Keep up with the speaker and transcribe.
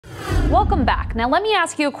Welcome back. Now let me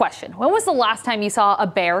ask you a question. When was the last time you saw a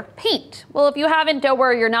bear paint? Well, if you haven't, don't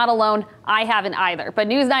worry, you're not alone. I haven't either. But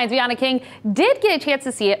News 9's Brianna King did get a chance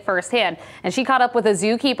to see it firsthand, and she caught up with a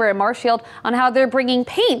zookeeper in Marshfield on how they're bringing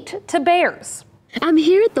paint to bears. I'm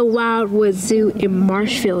here at the Wildwood Zoo in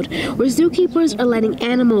Marshfield, where zookeepers are letting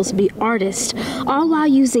animals be artists, all while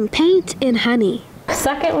using paint and honey.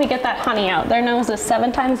 Second we get that honey out, their nose is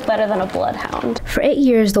 7 times better than a bloodhound. For 8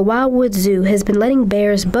 years, the Wildwood Zoo has been letting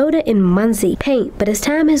bears Boda and Muncie paint, but as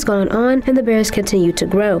time has gone on and the bears continue to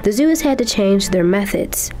grow, the zoo has had to change their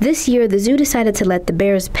methods. This year, the zoo decided to let the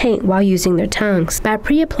bears paint while using their tongues by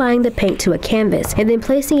pre-applying the paint to a canvas and then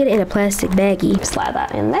placing it in a plastic baggie. Slide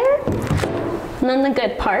that in there. And then the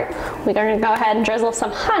good part, we're going to go ahead and drizzle some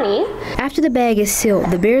honey. After the bag is sealed,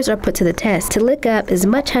 the bears are put to the test to lick up as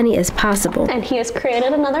much honey as possible. And he has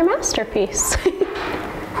created another masterpiece,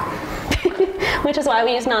 which is why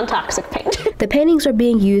we use non-toxic paint. The paintings are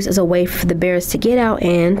being used as a way for the bears to get out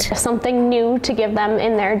and something new to give them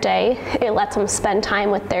in their day. It lets them spend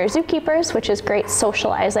time with their zookeepers, which is great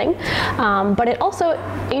socializing. But it also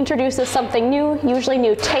introduces something new, usually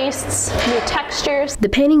new tastes, new textures. The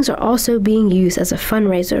paintings are also being used as a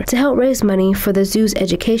fundraiser to help raise money for the zoo's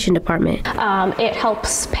education department. It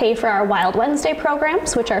helps pay for our Wild Wednesday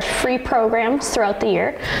programs, which are free programs throughout the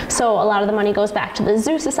year. So a lot of the money goes back to the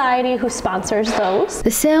Zoo Society, who sponsors those.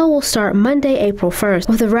 The sale will start Monday, April 1st,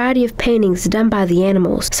 with a variety of paintings done by the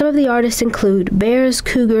animals. Some of the artists include bears,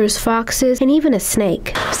 cougars, foxes, and even a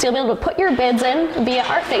snake. So you'll be able to put your bids in via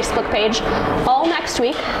our Facebook page all next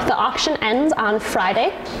week. The auction ends on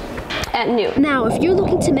Friday at noon. Now, if you're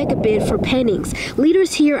looking to make a bid for paintings,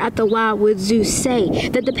 leaders here at the Wildwood Zoo say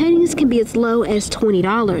that the paintings can be as low as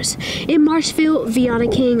 $20. In Marshfield,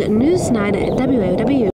 Brianna King, News 9 at WAW.